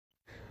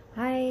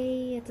Hi,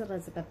 it's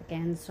Elizabeth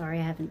again. Sorry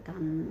I haven't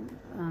done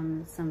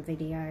some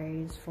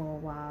videos for a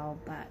while,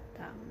 but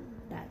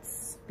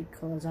that's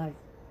because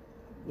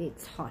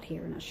it's hot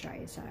here in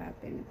Australia, so I've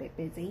been a bit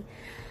busy.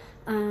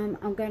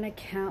 I'm going to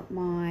count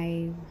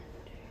my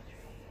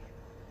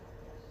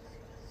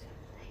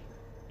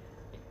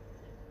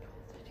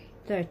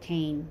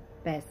 13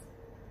 best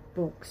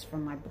books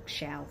from my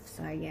bookshelf.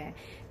 So yeah,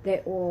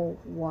 they're all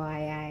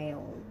YA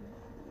or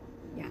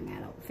young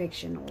adult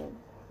fiction, or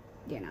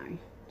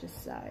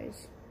just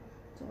those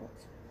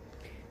sorts.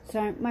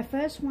 So my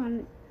first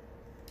one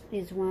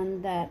is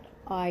one that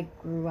I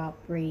grew up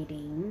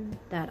reading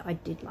that I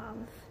did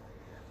love,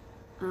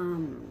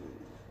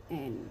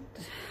 and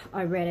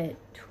I read it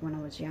when I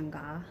was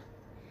younger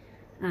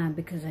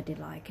because I did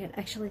like it.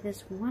 Actually,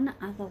 there's one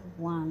other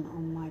one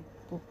on my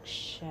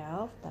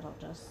bookshelf that I'll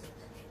just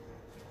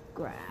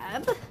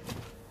grab.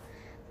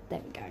 There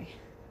we go.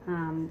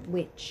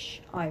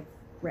 Which I've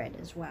read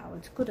as well.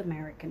 It's a good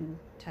American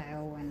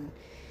tale, and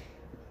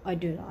I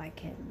do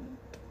like it.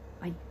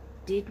 I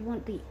did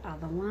want the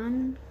other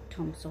one,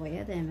 Tom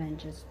Sawyer, The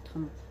Adventures of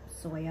Tom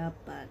Sawyer,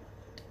 but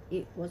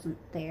it wasn't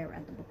there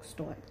at the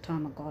bookstore at the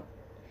time I got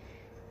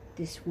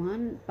this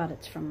one, but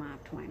it's from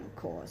Mark Twain, of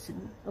course,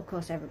 and of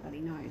course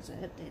everybody knows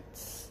it.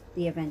 It's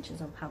The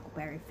Adventures of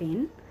Huckleberry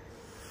Finn.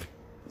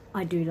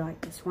 I do like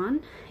this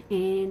one,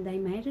 and they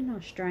made an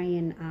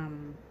Australian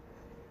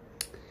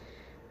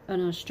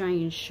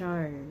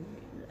show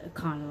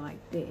kind of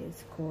like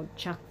this called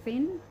Chuck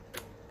Finn.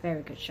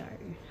 Very good show,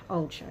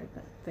 old show,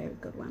 but very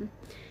good one.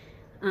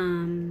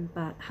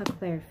 But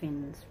Huckleberry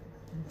Finn's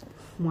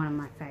one of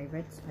my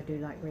favorites. I do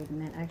like reading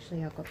that.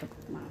 Actually, I've got the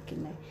bookmark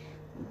in there,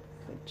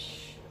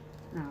 which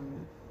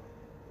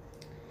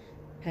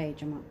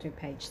page I'm up to,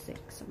 page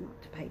 6. I'm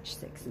up to page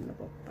 6 in the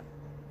book, but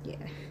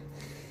yeah,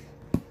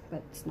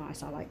 but it's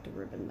nice. I like the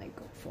ribbon they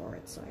got for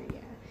it, so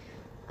yeah.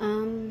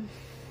 And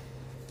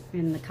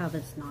the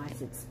cover's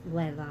nice. It's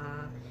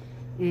leather,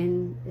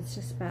 and it's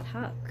just about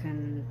Huck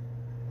and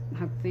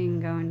Huck Finn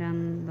going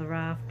down the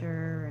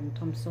rafter, and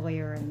Tom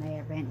Sawyer and their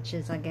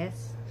adventures, I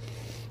guess.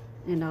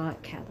 And I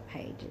like how the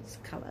page is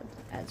coloured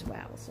as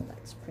well, so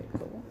that's pretty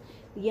cool.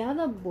 The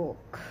other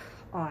book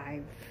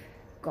I've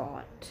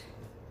got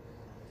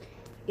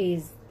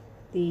is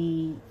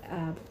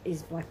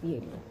Black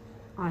Beauty.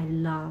 I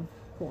love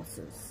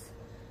horses.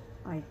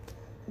 I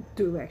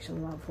do actually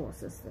love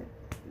horses.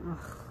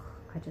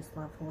 I just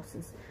love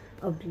horses.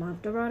 I would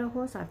love to ride a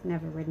horse. I've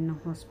never ridden a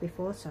horse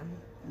before, so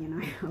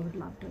I would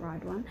love to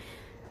ride one.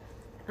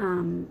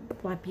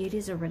 Black Beauty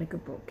is a really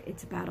good book.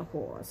 It's about a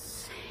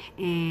horse,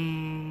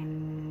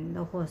 and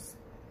the horse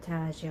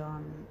tells you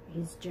on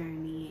his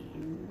journey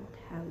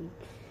and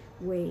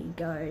where he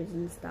goes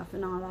and stuff.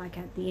 And I like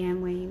at the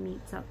end where he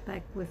meets up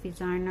back with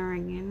his owner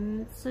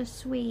again. It's so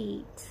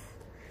sweet,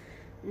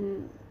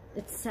 and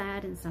it's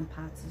sad in some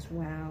parts as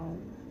well.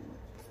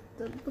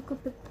 Look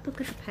at the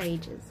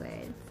pages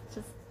there. It's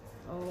just,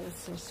 oh,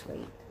 it's so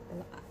sweet.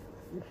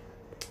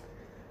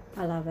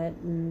 I love it.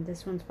 And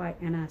this one's by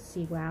Anna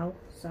Sewell,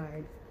 so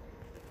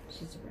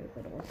she's a really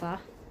good author.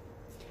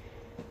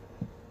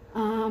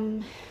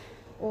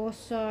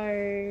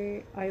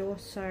 Also,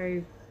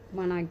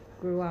 when I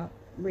grew up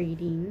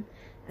reading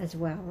as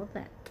well,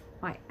 that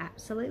I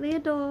absolutely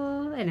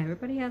adore, and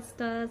everybody else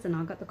does, and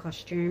I got the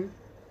costume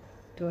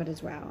to it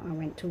as well. I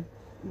went to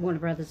Warner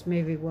Brothers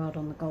Movie World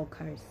on the Gold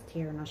Coast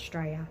here in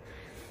Australia,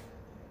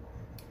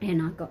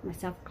 and I got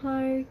myself a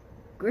cloak.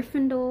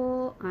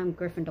 Gryffindor. I'm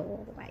Gryffindor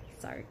all the way,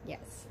 so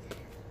yes.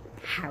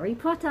 Harry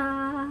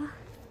Potter.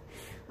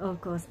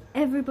 Of course,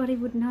 everybody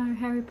would know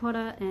Harry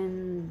Potter,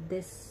 and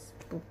this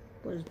book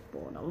was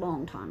bought a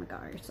long time ago,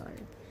 so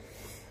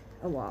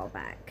a while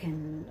back,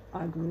 and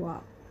I grew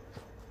up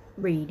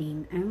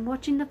reading and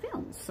watching the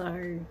films,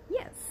 so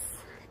yes.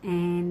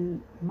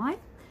 And my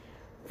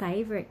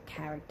favourite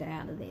character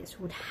out of this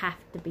would have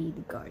to be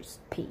the ghost,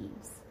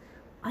 Peeves.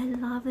 I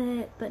love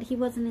it, but he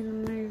wasn't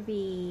in the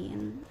movie,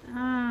 and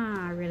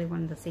I really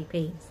wanted to see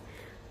Peeves,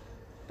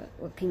 but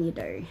what can you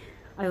do?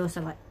 I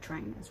also like the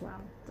train as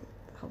well, the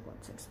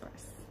Hogwarts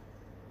Express.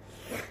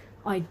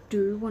 I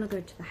do want to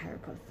go to the Harry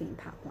Potter theme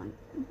park one.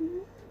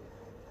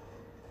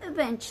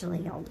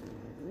 Eventually I'll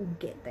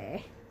get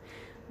there,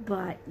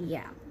 but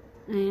yeah,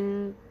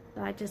 and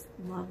I just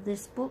love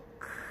this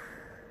book.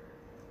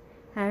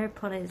 Harry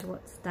Potter is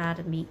what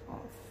started me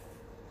off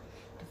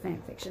to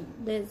fan fiction.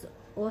 There's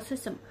also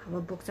some other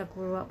books I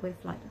grew up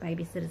with, like The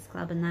Babysitter's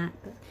Club and that,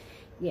 but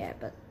yeah,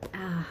 but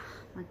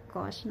my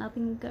gosh,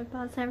 nothing can go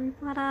past Harry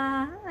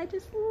Potter. I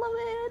just love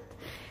it.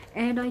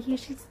 And I hear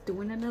she's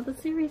doing another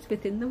series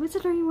within the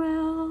Wizardry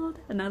World,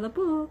 another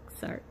book,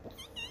 so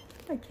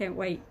I can't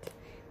wait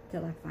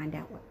till I find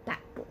out what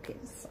that book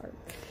is. So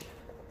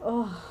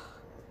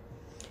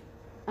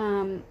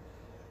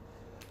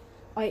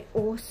I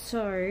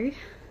also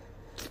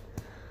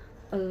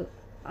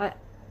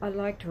I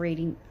loved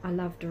reading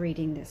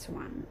this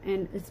one,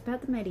 and it's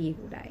about the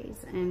medieval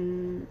days,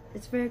 and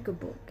it's a very good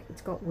book.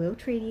 It's got Will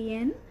Treaty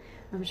in.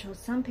 I'm sure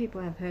some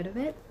people have heard of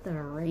it, the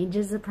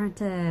Ranger's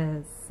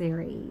Apprentice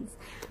series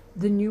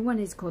The new one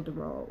is called the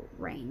Royal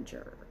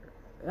Ranger.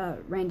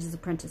 Ranger's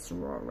Apprentice to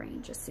Royal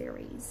Ranger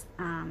series.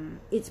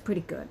 It's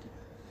pretty good.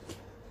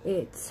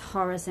 It's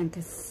Horace and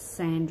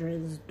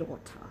Cassandra's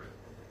daughter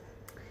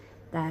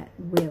that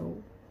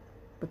Will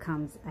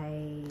becomes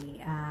a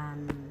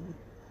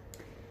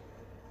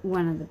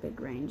one of the big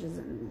rangers,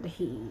 and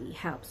he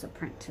helps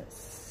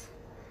apprentice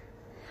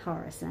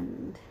Horace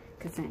and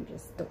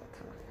Cassandra's daughter,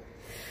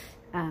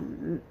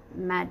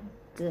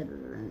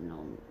 Madeline,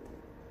 or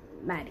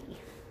Maddie.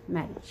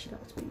 She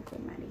loves being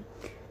called Maddie.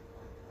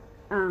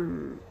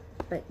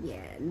 But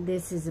yeah,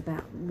 this is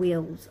about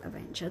Will's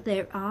adventure.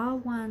 There are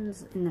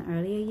ones in the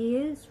earlier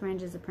years,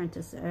 Ranger's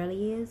Apprentice early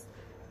years,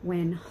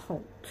 when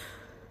Holt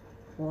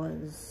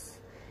was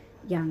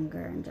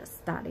younger and just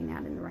starting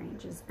out in the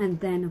Rangers. And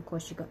then, of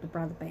course, you got the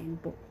Brother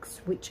Band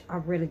books, which are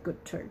really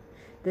good too.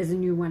 There's a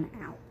new one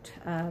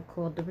out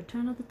called The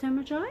Return of the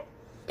Temujai.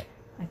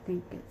 I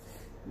think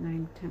it's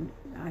named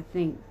I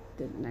think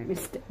the name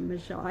is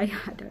Temujai.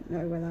 I don't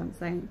know whether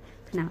I'm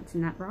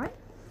pronouncing that right.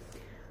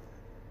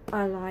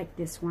 I like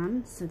this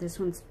one, so this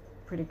one's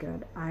pretty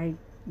good. I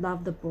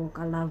love the book,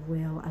 I love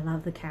Will, I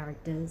love the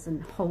characters,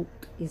 and Holt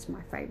is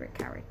my favourite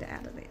character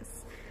out of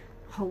this.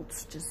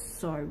 Holt's just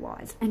so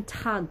wise. And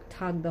Tug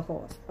the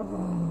horse.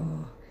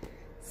 Oh,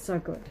 so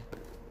good.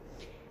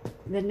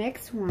 The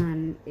next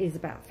one is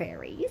about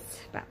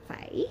fairies, about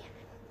fae,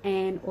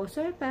 and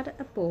also about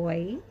a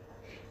boy.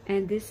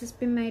 And this has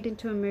been made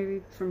into a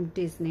movie from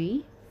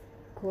Disney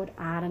called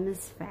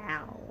Artemis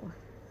Fowl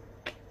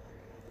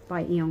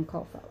by Eoin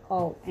Colfer.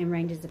 Oh, and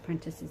Ranger's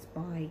Apprentice is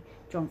by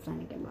John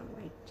Flanagan, by the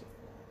way. Just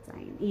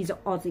saying. He's an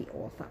Aussie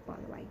author, by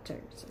the way,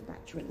 too. So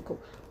that's really cool.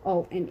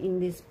 Oh, and in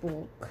this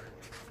book,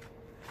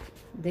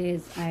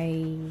 there's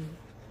I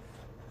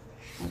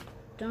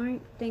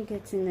don't think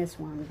it's in this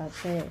one, but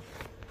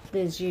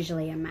there's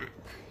usually a map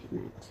in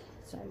it.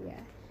 So, yeah.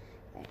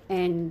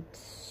 And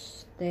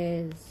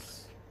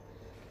there's,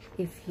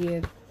 if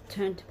you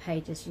turn to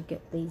pages, you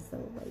get these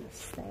little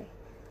leaves there,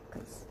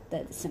 because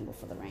they're the symbol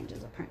for the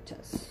Ranger's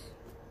Apprentice,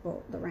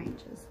 or the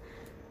Rangers.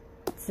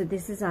 So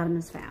this is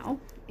Artemis Fowl,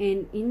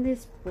 and in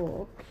this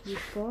book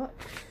you've got,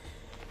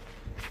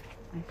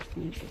 I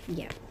think,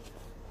 yeah,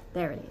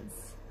 there it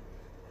is.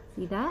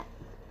 See that?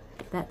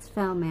 That's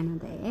Fowl Manor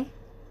there.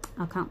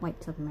 I can't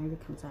wait till the movie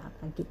comes out.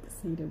 I get to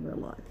see it in real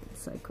life.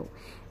 It's so cool.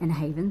 And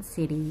Haven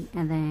City,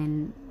 and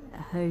then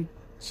Ho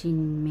Chi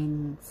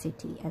Minh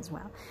City as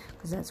well,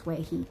 because that's where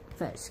he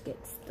first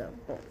gets the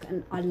book.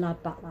 And I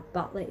love Butler.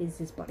 Butler is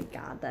his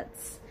bodyguard.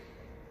 That's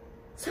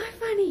so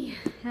funny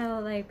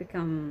how they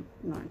become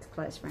nice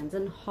close friends.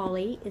 And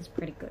Holly is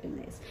pretty good in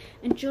this.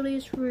 And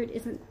Julius Root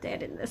isn't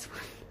dead in this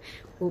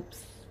one.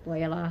 Oops,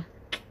 spoiler.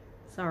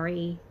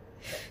 Sorry.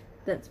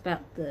 That's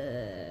about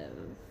the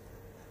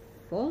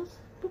 4th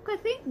book, I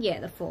think. Yeah,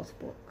 the 4th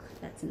book.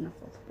 That's in the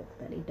 4th book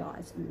that he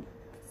dies. And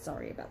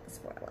sorry about the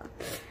spoiler.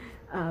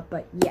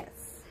 But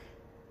yes,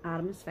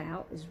 Artemis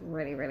Fowl is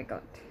really, really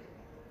good.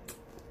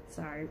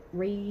 So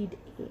read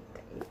it.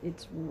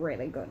 It's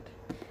really good.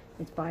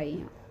 It's by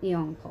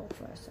Eoin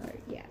Colfer. So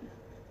yeah,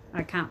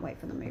 I can't wait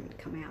for the movie to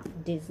come out.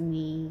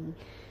 Disney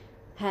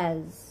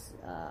has,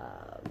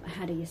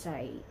 how do you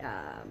say,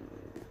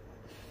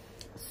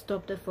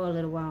 stopped it for a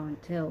little while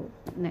until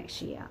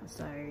next year.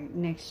 So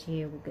next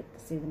year we'll get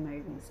to see the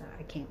movie. So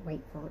I can't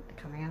wait for it to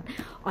come out.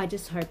 I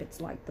just hope it's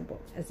like the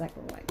book,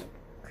 exactly like the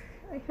book.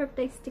 I hope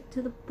they stick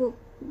to the book,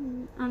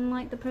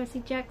 unlike the Percy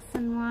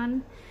Jackson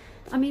one.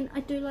 I mean, I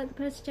do like the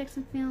Percy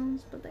Jackson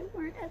films, but they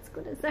weren't as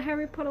good as the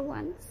Harry Potter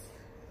ones.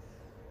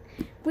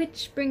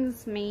 Which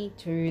brings me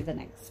to the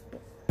next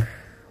book.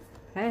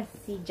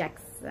 Percy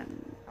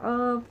Jackson.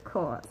 Of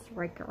course,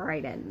 Rick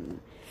Riordan.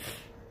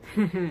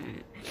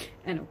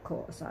 And of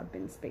course, I've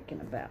been speaking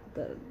about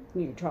the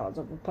new Trials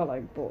of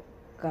Apollo book,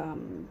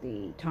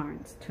 The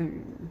Tyrant's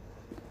Tomb,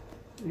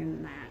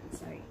 and that,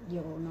 so you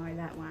all know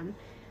that one.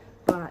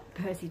 But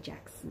Percy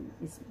Jackson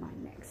is my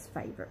next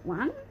favourite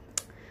one,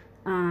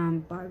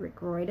 by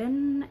Rick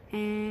Riordan,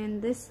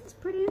 and this is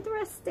pretty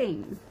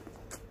interesting,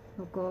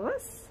 of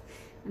course,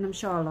 and I'm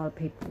sure a lot of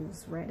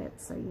people's read it,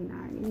 so you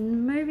know. The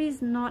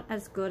movie's not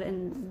as good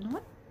and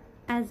not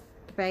as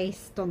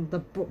based on the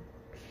book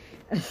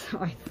as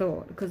I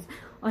thought, because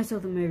I saw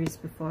the movies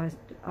before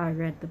I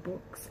read the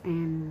books,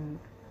 and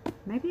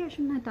maybe I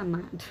shouldn't have done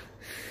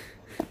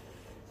that.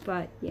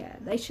 But yeah,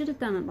 they should have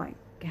done it like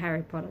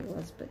Harry Potter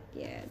was, but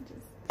yeah,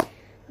 just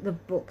the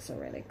books are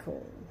really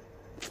cool.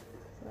 So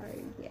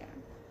yeah,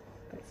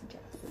 Percy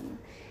Jackson.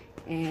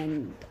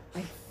 And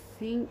I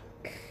think,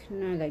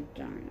 no, they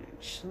don't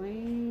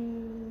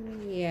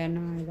actually. Yeah,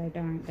 no, they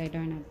don't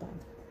have that.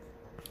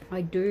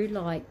 I do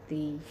like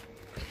the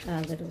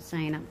little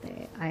saying up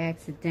there. I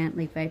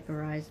accidentally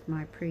vaporized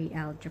my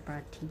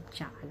pre-algebra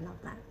teacher. I love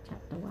that,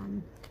 chapter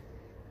 1.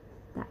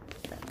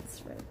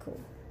 That's really cool.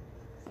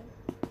 So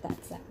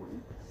that's that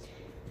one.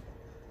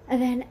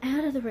 And then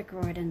out of the Rick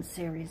Riordan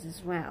series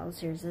as well,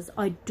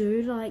 I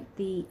do like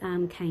the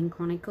Kane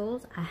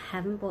Chronicles. I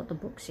haven't bought the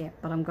books yet,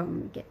 but I'm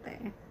going to get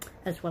there,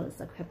 as well as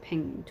the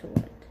companion to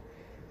it.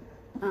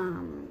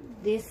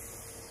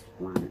 This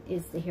one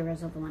is the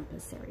Heroes of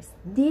Olympus series.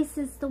 This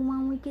is the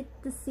one we get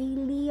to see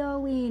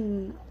Leo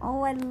in.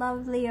 Oh, I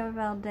love Leo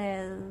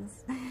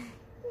Valdez.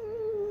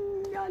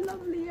 I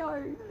love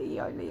Leo.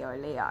 Leo.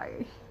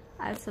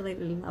 I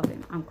absolutely love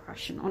him. I'm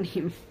crushing on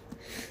him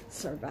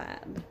so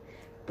bad.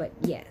 But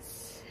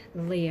yes,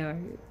 Leo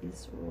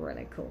is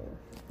really cool.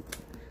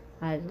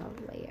 I love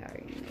Leo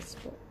in this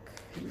book.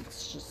 And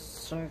it's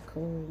just so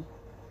cool.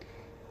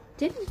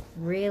 Didn't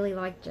really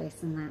like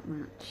Jason that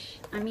much.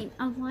 I mean,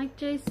 I like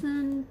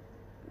Jason,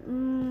 but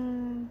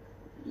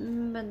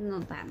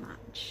not that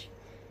much.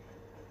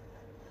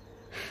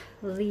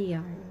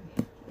 Leo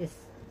is,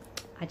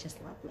 I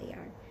just love Leo.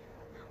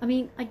 I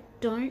mean, I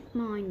don't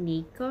mind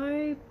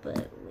Nico,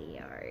 but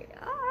Leo,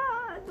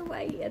 the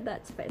way he had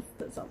that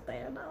Festus up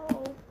there,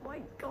 oh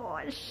my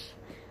gosh.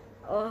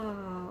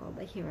 Oh,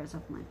 the Heroes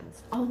of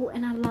Olympus. Oh,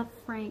 and I love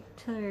Frank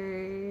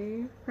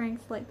too.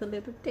 Frank's like the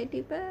little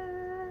teddy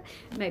bear.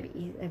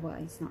 Maybe, well,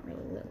 he's not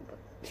really little, but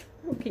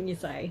what can you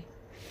say?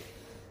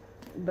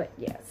 But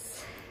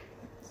yes,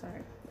 so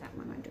that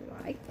one I do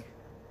like.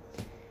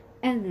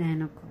 And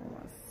then, of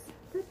course,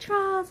 the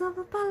Trials of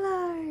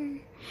Apollo.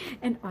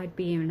 And I'd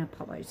be in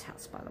Apollo's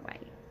house, by the way,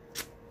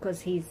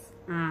 because he's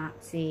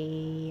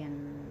artsy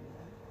and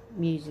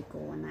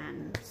musical, and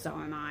then so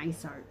am I,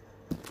 so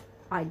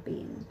I'd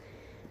be in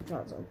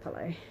Trials of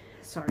Apollo.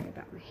 Sorry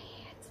about my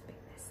hair, it's a bit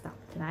messed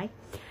up today.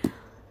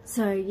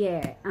 So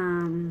yeah,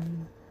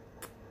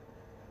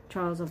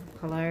 Trials of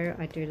Apollo,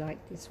 I do like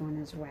this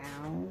one as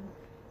well.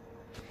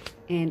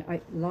 And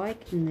I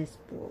like in this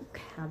book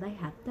how they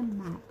have the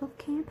map of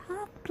Camp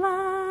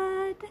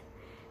Half-Blood.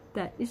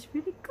 That is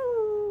really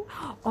cool.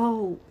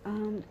 Oh,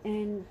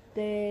 and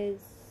there's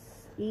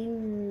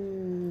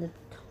in the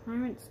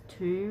Tyrant's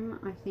Tomb,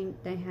 I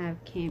think they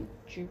have Camp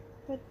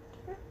Jupiter.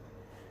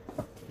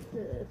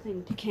 The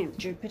thing to Camp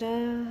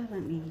Jupiter.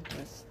 Let me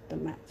just, the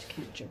map to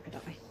Camp Jupiter.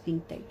 I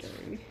think they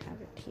do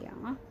have it here.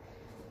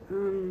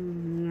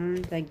 No,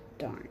 they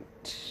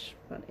don't.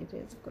 But it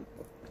is a good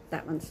book.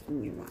 That one's the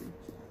new one.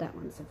 That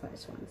one's the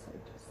first one, so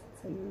just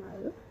so you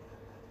know.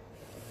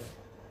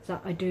 So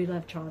I do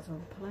love Trials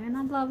of Apollo, and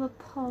I love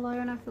Apollo,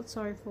 and I feel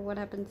sorry for what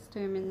happens to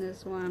him in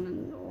this one,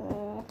 and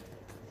oh,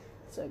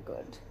 so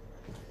good.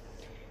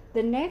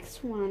 The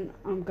next one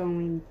I'm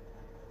going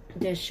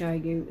to show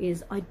you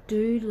is, I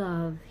do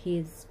love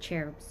his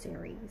Cherub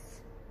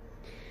series.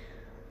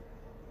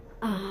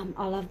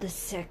 I love the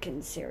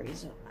second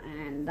series,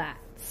 and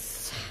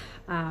that's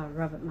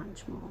Robert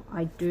Munchmore.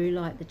 I do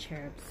like the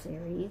Cherub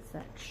series.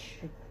 That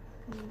should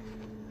be,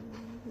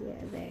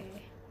 yeah, there.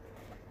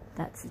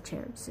 That's the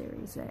Cherub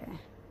series there.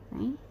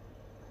 See?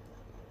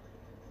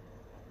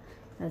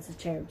 That's the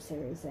Cherub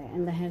series there.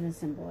 And the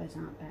Henderson boys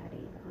aren't bad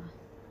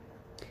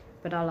either.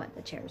 But I like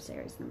the Cherub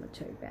series number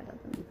 2 better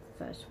than the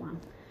first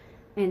one.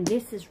 And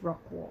this is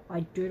Rock War.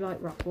 I do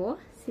like Rock War.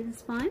 See the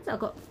spines? I've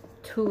got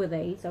 2 of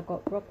these. I've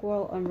got Rock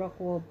War and Rock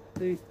War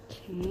Boot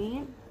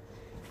Camp,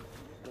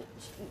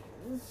 which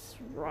is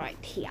right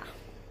here.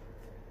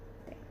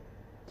 There.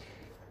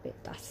 A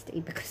bit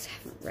dusty because I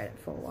haven't read it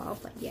for a while,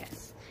 but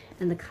yes.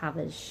 And the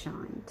covers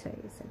shine too.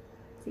 So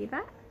see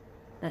that?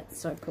 That's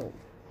so cool.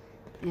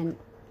 And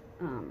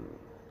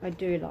I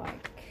do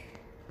like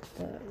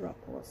the Rock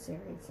War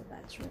series, so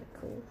that's really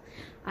cool.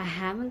 I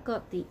haven't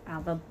got the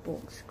other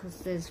books because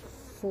there's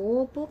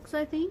 4 books,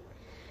 I think.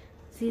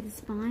 See the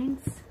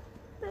spines?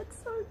 That's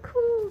so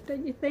cool,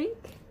 don't you think?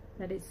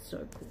 That is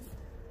so cool.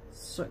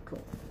 So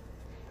cool.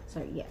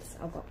 So yes,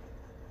 I've got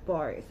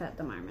both at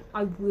the moment.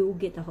 I will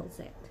get the whole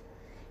set.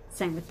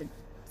 Same with the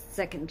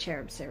second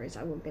Cherub series,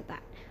 I will get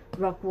that.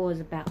 Rock War is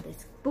about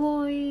this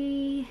boy,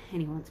 and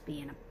he wants to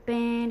be in a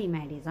band. He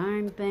made his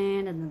own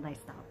band, and then they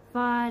start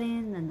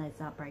fighting, then they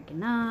start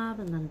breaking up,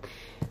 and then,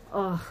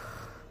 oh,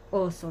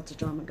 all sorts of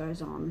drama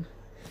goes on.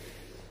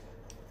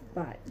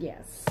 But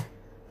yes,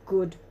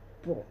 good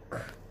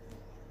book.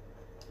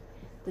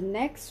 The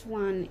next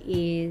one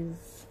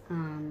is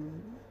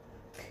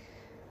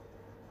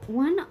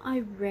one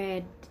I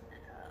read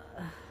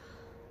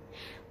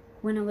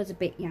when I was a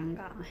bit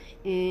younger,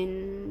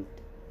 and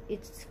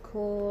it's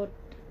called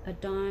A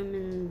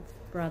Diamond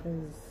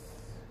Brothers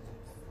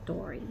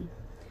Story.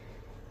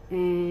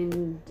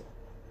 And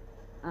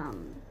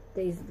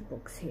these are the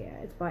books here.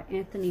 It's by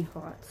Anthony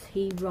Hotz.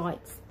 He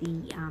writes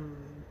the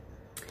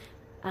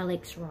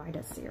Alex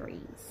Rider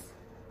series,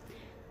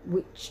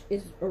 which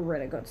is a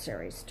really good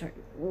series to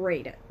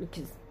read it,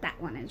 because that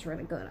one is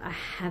really good. I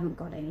haven't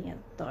got any of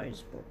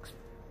those books,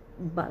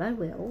 but I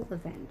will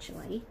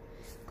eventually,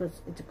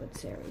 because it's a good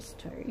series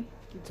too.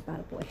 It's about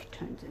a boy who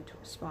turns into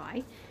a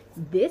spy.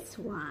 This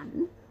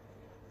one,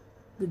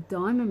 the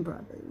Diamond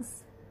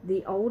Brothers,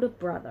 the older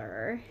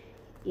brother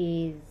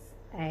is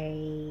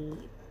a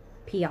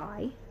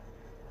PI,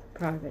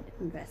 private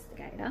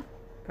investigator,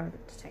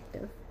 private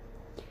detective,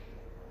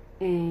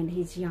 and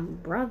his young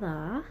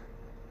brother,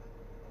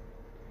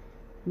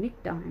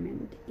 Nick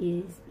Diamond,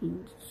 is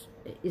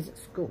at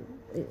school,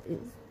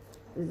 is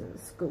a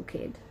school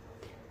kid,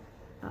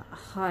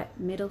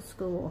 middle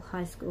school or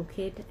high school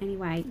kid.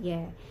 Anyway,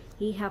 yeah,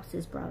 he helps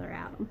his brother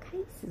out on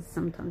cases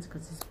sometimes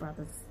because his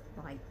brother's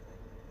like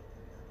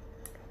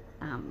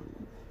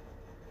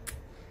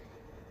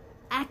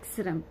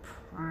accident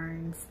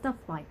prone, stuff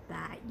like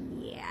that.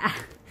 Yeah,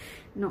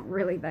 not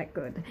really that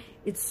good.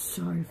 It's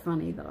so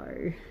funny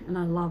though, and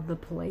I love the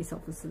police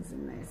officers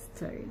in this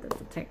too, the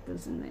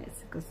detectives in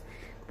this, because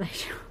they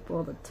show up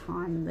all the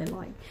time and they're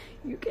like,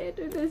 you can't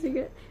do this, you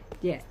can't.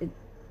 Yeah,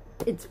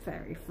 it's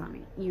very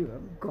funny. You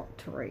have got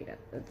to read it.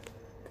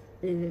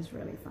 It is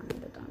really funny,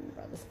 the Diamond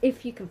Brothers,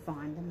 if you can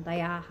find them.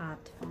 They are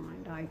hard to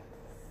find. I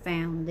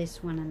found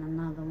this one and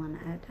another one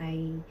at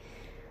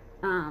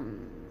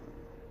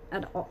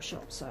an op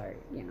shop, so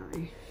you know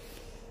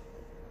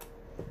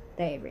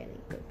they're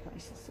really good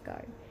places to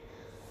go.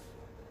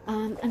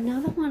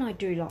 Another one I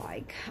do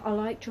like, I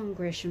like John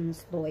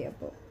Grisham's lawyer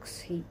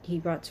books. He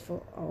writes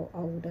for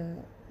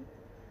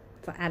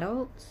for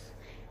adults,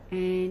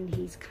 and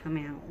he's come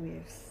out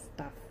with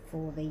stuff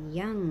for the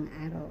young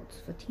adults,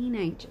 for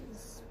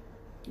teenagers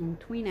and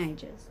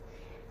tweenagers,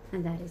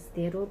 and that is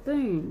Theodore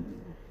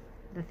Boone,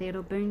 the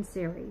Theodore Boone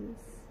series,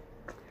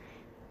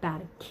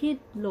 about a kid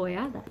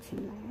lawyer that's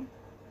in there,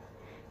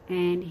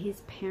 and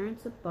his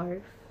parents are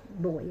both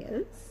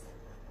lawyers,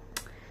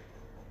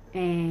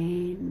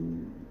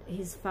 and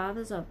his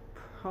father's a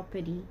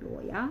property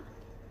lawyer,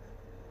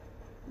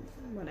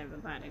 whatever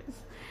that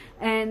is,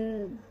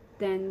 and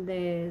then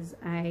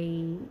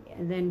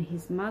then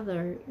his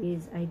mother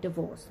is a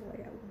divorce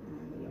lawyer.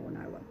 We all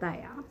know what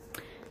they are.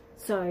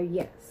 So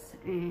yes,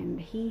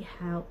 and he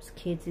helps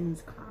kids in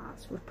his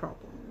class with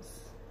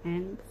problems,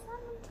 and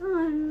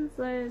sometimes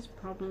those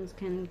problems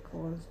can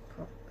cause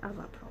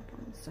other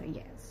problems. So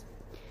yes,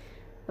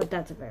 but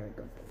that's a very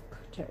good book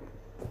too.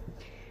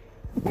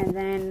 And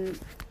then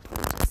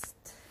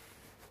just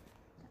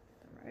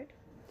the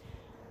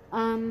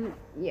road.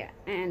 Yeah,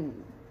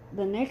 and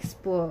the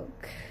next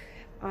book,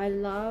 I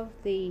love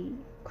the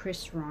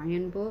Chris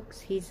Ryan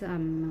books. He's a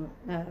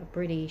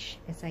British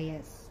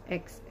SAS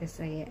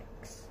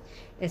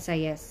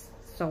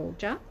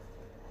soldier,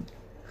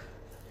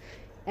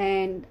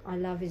 and I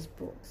love his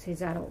books,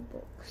 his adult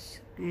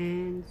books.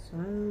 And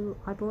so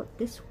I bought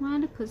this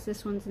one because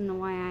this one's in the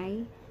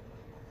YA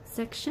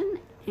section,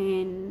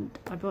 and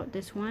I bought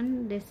this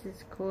one. This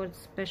is called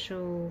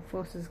Special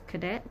Forces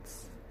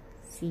Cadets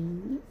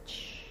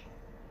Siege.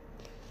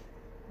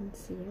 And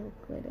see how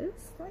it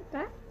glitters like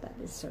that. That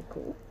is so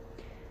cool.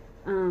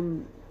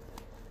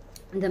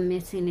 The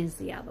Missing is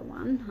the other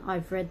one.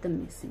 I've read The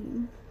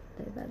Missing.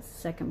 That's the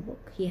second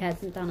book. He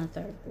hasn't done a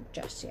third book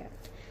just yet.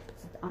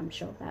 I'm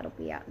sure that'll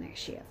be out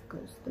next year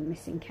because The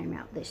Missing came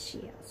out this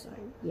year. So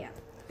yeah.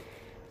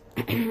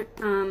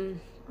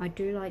 I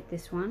do like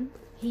this one.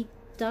 He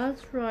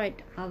does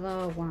write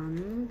other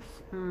ones.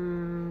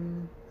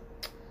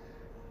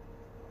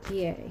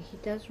 Yeah, he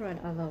does write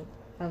other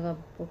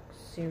book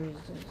series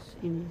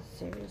in his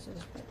series,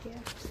 but yeah,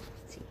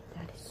 see,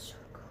 that is so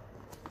cool.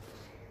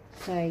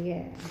 So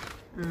yeah,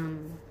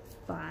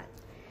 but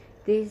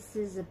this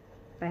is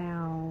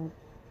about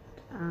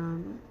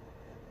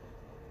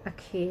a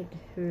kid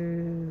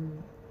who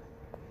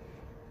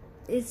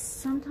is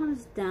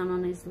sometimes down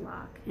on his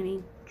luck, and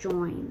he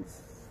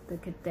joins the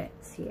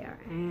cadets here,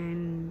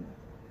 and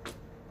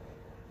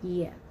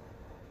yeah,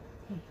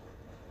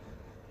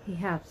 he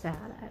helps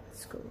out at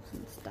schools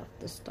and stuff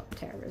to stop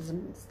terrorism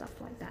and stuff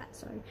like that.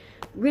 So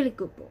really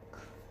good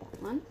book,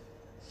 that one.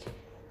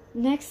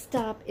 Next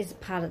up is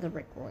part of the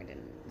Rick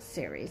Riordan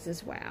series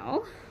as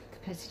well, the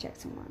Percy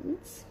Jackson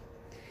ones.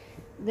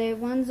 They're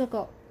ones I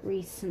got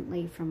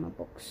recently from a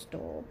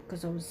bookstore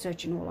because I was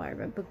searching all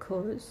over,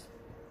 because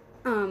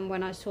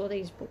when I saw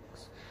these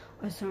books,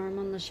 I saw them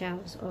on the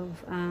shelves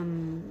of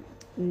in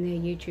their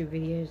YouTube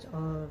videos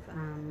of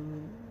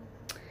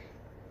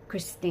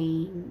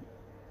Christine,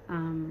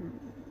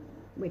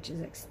 which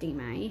is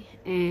Extime,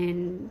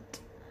 and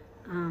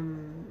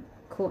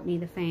Courtney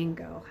the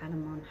Fangirl had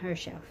them on her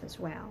shelf as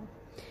well,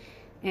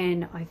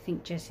 and I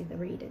think Jessie the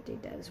Reader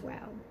did as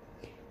well.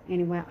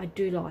 Anyway, I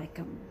do like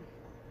them,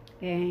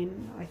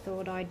 and I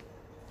thought I'd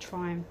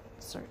try and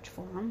search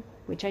for them,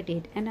 which I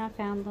did, and I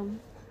found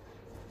them.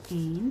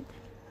 And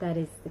that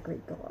is the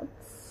Greek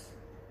Gods,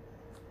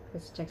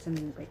 Percy Jackson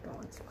and the Greek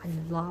Gods. I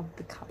love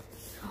the cover.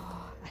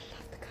 Oh, I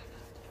love the cover.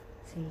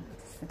 See,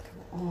 it's the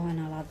cover. Oh, and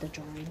I love the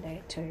drawing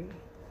there too.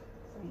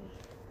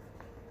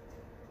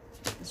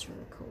 See, it's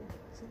really cool.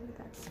 See,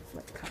 that's the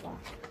flip cover,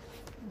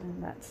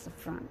 and that's the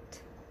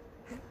front.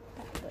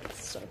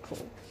 That's so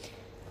cool.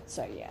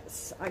 So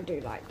yes, I do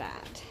like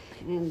that.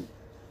 And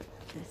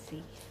let's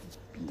see, it's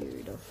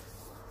beautiful.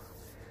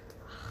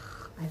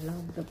 I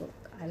love the book.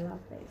 I love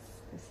this.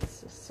 This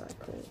is just so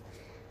cool.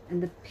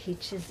 And the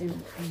pictures in it,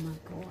 oh my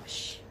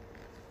gosh.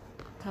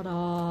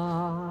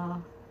 Ta-da!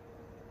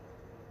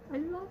 I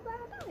love that.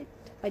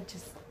 I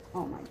just,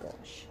 oh my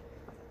gosh.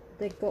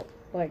 They've got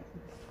like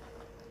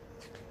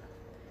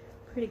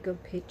pretty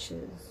good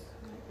pictures.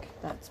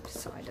 Like that's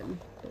Poseidon,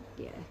 but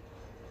yeah,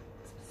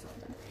 it's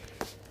Poseidon.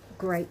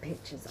 Great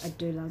pictures. I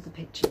do love the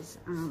pictures.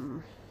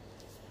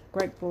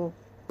 Great book.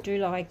 Do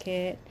like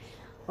it.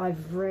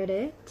 I've read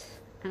it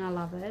and I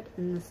love it.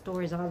 And the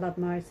stories I love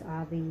most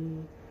are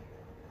the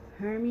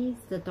Hermes,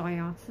 the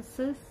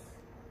Dionysus,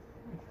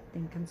 I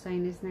think I'm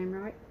saying his name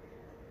right,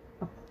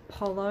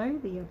 Apollo,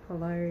 the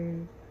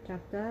Apollo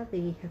chapter,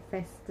 the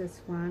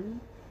Hephaestus one.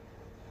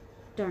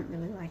 Don't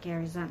really like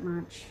Ares that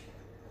much.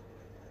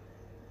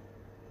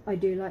 I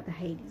do like the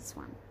Hades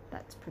one.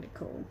 That's pretty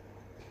cool.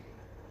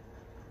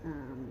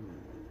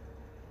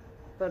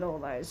 But all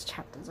those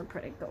chapters are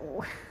pretty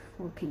cool.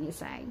 What can you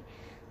say?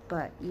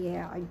 But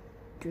yeah, I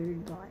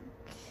do like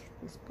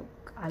this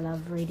book. I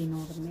love reading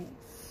all the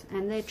myths,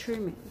 and they're true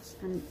myths.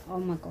 And oh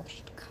my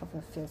gosh, the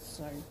cover feels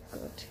so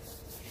good.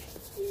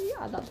 Yeah,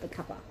 I love the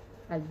cover.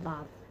 I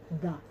love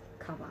the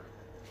cover.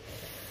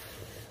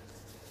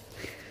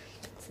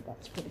 So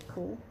that's pretty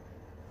cool.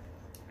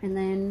 And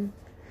then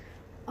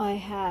I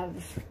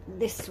have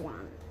this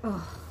one,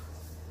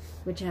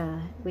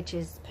 which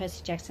is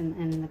Percy Jackson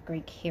and the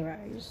Greek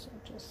Heroes.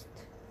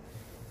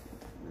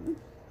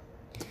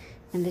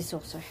 And this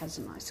also has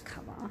a nice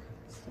cover.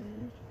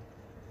 See,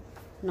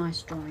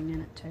 nice drawing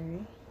in it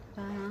too.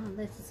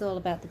 This is all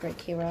about the Greek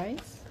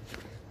heroes.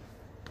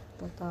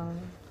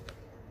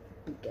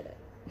 Get it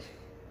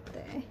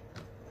there.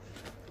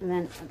 And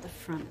then at the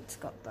front, it's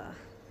got the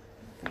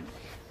thing.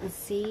 And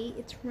see,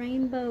 it's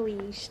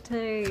rainbowish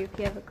too. If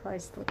you have a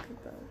close look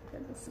at the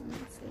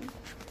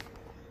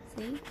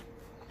see,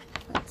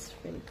 that's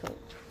really cool.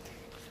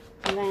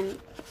 And then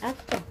at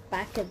the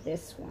back of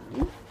this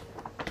one,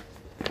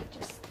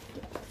 just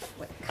get the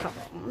flip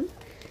cover on,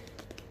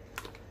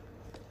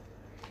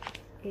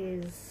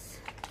 is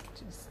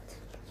just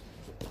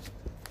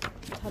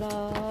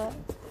ta-da!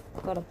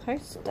 Got a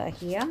poster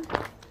here.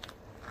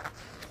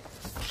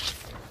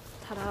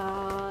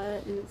 Ta-da!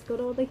 And it's got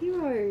all the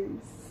heroes.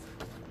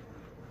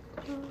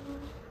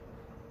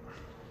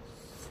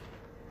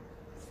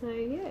 So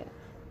yeah,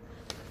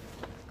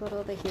 got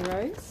all the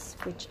heroes,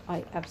 which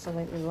I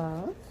absolutely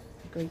love,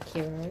 the Greek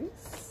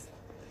heroes.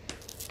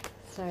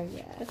 So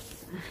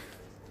yes,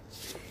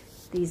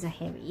 these are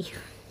heavy.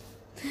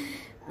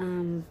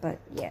 But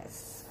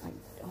yes,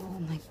 oh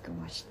my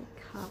gosh, the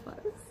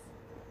covers.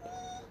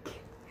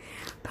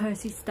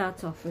 Percy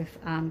starts off with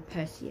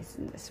Perseus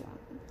in this one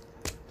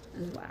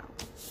as well,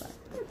 so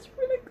it's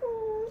really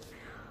cool.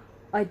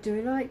 I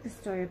do like the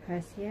story of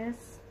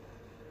Perseus,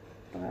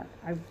 but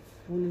I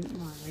wouldn't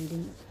mind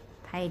reading the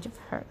page of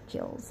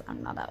Hercules.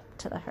 I'm not up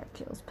to the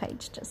Hercules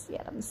page just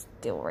yet. I'm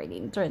still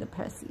reading through the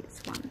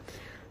Perseus one.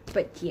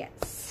 But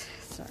yes,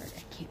 so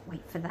I can't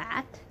wait for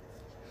that.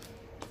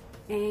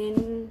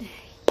 And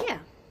yeah,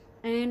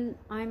 and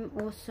I'm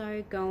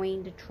also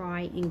going to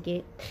try and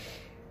get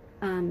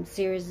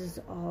series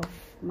of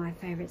my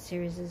favorite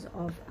series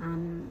of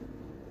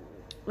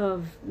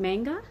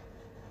manga,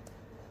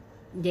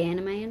 the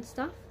anime and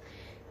stuff,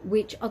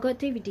 which I got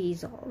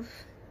DVDs of,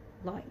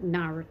 like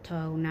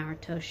Naruto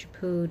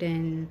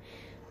Shippuden,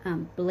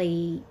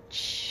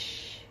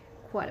 Bleach,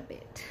 quite a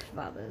bit of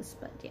others,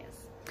 but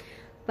yes.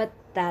 But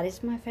that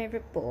is my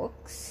favorite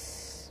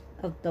books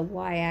of the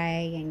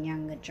YA and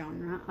younger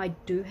genre. I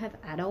do have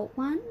adult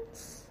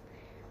ones,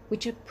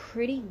 which are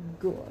pretty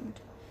good.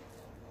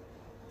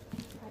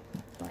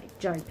 Like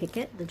Joe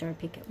Pickett, the Joe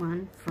Pickett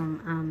one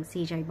from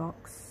CJ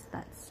Box.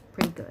 That's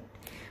pretty good.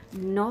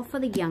 Not for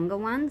the younger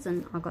ones,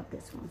 and I got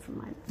this one from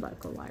my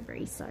local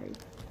library, so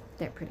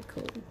they're pretty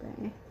cool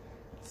there.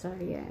 So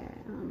yeah,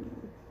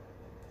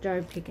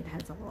 Joe Pickett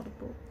has a lot of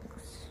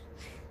books.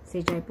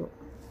 CJ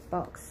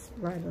Box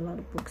wrote a lot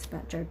of books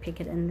about Joe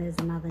Pickett, and there's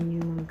another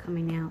new one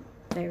coming out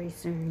very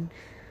soon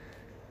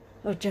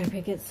of Joe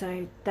Pickett,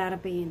 so that'll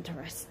be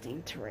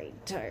interesting to read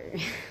too.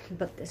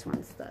 But this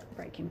one's the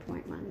Breaking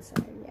Point one, so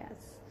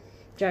yes.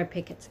 Joe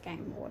Pickett's a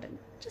game warden,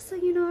 just so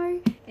you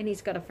know. And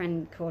he's got a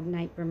friend called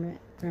Nate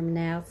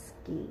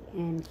Romanowski,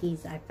 and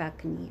he's a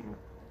falconer.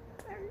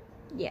 So,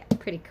 yeah,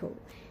 pretty cool.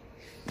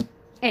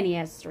 And he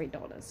has 3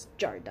 daughters,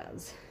 Joe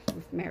does,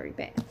 with Mary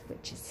Beth,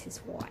 which is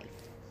his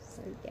wife.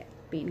 So, yeah,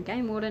 being a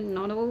game warden,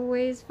 not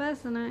always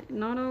fascinating,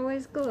 not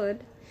always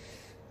good.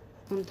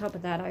 On top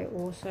of that, I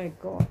also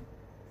got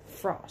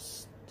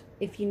Frost.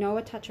 If you know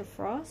A Touch of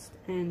Frost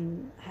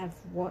and have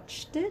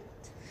watched it,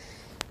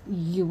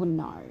 you will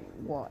know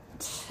what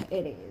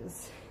it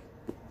is.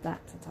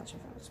 That's A Touch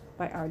of Frost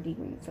by R.D.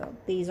 Greenfield.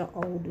 These are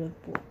older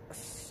books,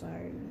 so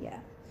yeah.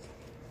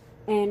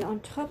 And on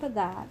top of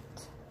that,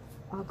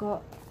 I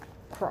got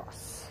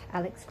Cross,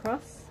 Alex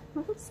Cross.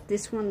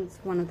 This one's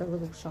one of the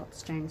little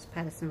shots James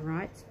Patterson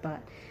writes,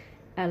 but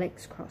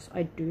Alex Cross,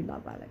 I do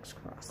love Alex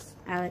Cross.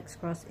 Alex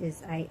Cross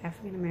is a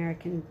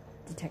African-American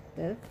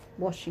detective,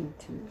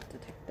 Washington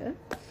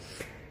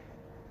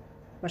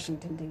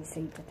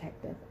DC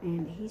detective,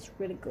 and he's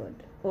really good.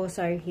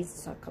 Also, he's a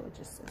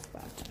psychologist as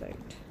well to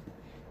boot.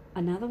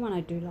 Another one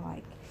I do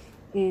like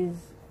is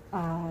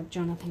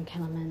Jonathan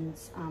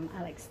Kellerman's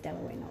Alex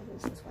Dalloway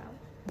novels as well.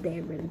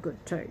 They're really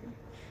good too.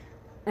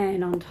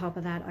 And on top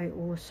of that, I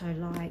also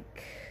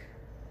like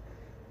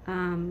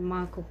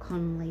Michael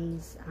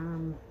Connelly's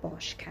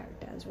Bosch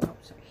character as well,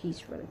 so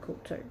he's really cool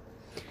too.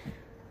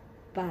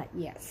 But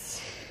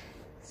yes,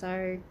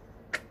 so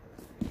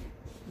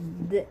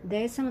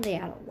there's some of the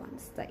adult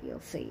ones that you'll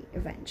see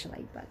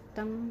eventually. But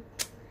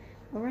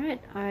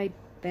alright, I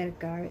better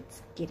go.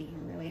 It's getting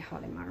really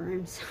hot in my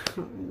room, so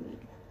I need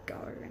to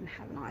go and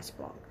have an ice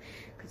block,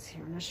 because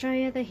here in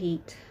Australia the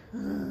heat.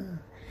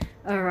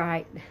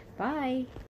 Alright, bye.